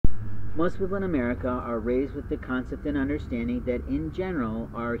Most people in America are raised with the concept and understanding that in general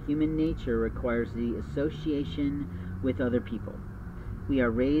our human nature requires the association with other people. We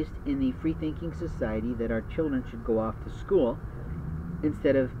are raised in the free-thinking society that our children should go off to school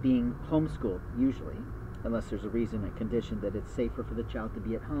instead of being homeschooled, usually, unless there's a reason, a condition that it's safer for the child to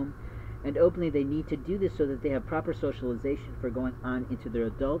be at home. And openly they need to do this so that they have proper socialization for going on into their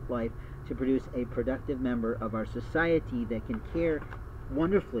adult life to produce a productive member of our society that can care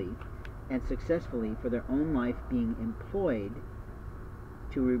wonderfully and successfully for their own life, being employed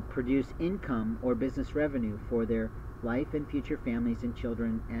to produce income or business revenue for their life and future families and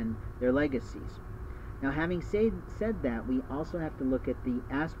children and their legacies. Now, having said that, we also have to look at the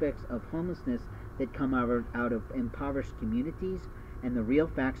aspects of homelessness that come out of impoverished communities and the real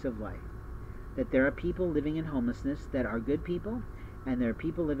facts of life. That there are people living in homelessness that are good people, and there are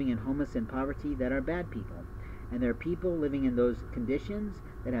people living in homeless and poverty that are bad people. And there are people living in those conditions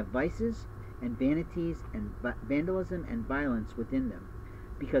that have vices and vanities and vandalism and violence within them,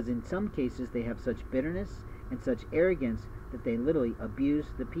 because in some cases they have such bitterness and such arrogance that they literally abuse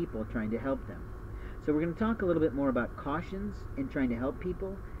the people trying to help them. So we're going to talk a little bit more about cautions in trying to help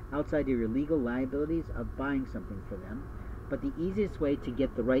people outside of your legal liabilities of buying something for them. But the easiest way to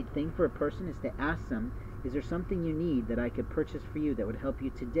get the right thing for a person is to ask them, is there something you need that I could purchase for you that would help you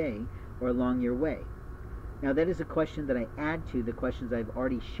today or along your way? Now, that is a question that I add to the questions I've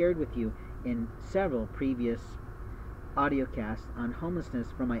already shared with you in several previous audiocasts on homelessness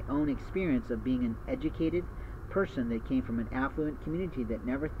from my own experience of being an educated person that came from an affluent community that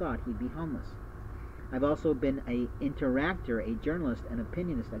never thought he'd be homeless. I've also been an interactor, a journalist, an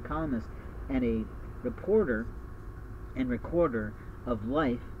opinionist, a columnist, and a reporter and recorder of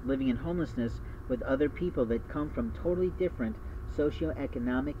life living in homelessness with other people that come from totally different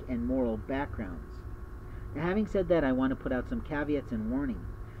socioeconomic and moral backgrounds. Now, having said that, I want to put out some caveats and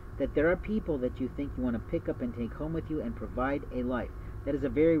warnings that there are people that you think you want to pick up and take home with you and provide a life. That is a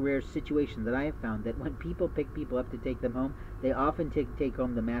very rare situation that I have found, that when people pick people up to take them home, they often take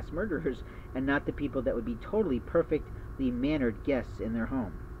home the mass murderers and not the people that would be totally perfectly mannered guests in their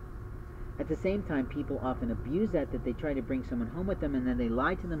home. At the same time, people often abuse that they try to bring someone home with them and then they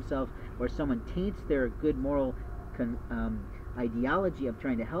lie to themselves, or someone taints their good moral ideology of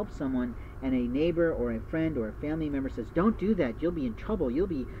trying to help someone, and a neighbor or a friend or a family member says, don't do that, you'll be in trouble, you'll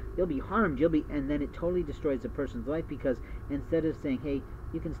be harmed, and then it totally destroys a person's life, because instead of saying, hey,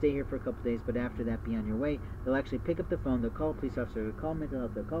 you can stay here for a couple days, but after that be on your way, they'll actually pick up the phone, they'll call a police officer, they'll call mental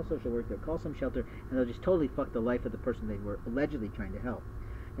health, they'll call social work, they'll call some shelter, and they'll just totally fuck the life of the person they were allegedly trying to help.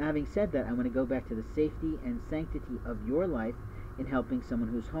 Now, having said that, I want to go back to the safety and sanctity of your life in helping someone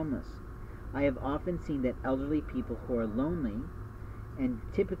who's homeless. I have often seen that elderly people who are lonely, and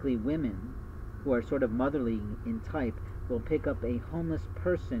typically women who are sort of motherly in type, will pick up a homeless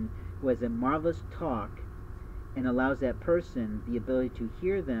person who has a marvelous talk and allows that person the ability to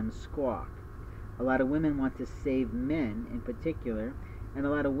hear them squawk. A lot of women want to save men in particular, and a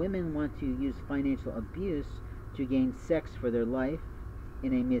lot of women want to use financial abuse to gain sex for their life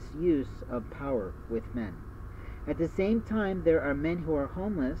in a misuse of power with men. At the same time, there are men who are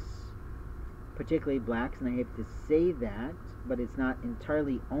homeless, particularly blacks, and I hate to say that, but it's not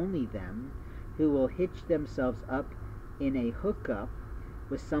entirely only them, who will hitch themselves up in a hookup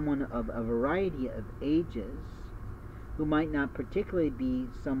with someone of a variety of ages, who might not particularly be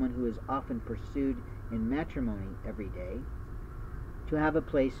someone who is often pursued in matrimony every day, to have a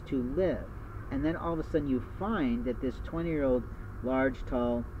place to live. And then all of a sudden you find that this 20-year-old, large,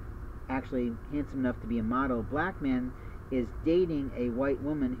 tall, actually handsome enough to be a model black man is dating a white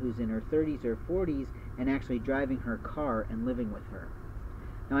woman who's in her 30s or 40s and actually driving her car and living with her.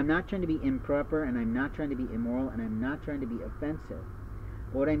 Now, I'm not trying to be improper, and I'm not trying to be immoral, and I'm not trying to be offensive.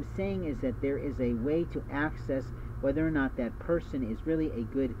 But what I'm saying is that there is a way to access whether or not that person is really a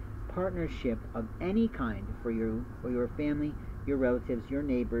good partnership of any kind for you or your family, your relatives, your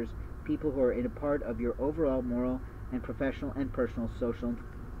neighbors, people who are in a part of your overall moral and professional and personal, social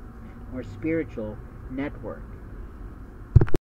or spiritual network.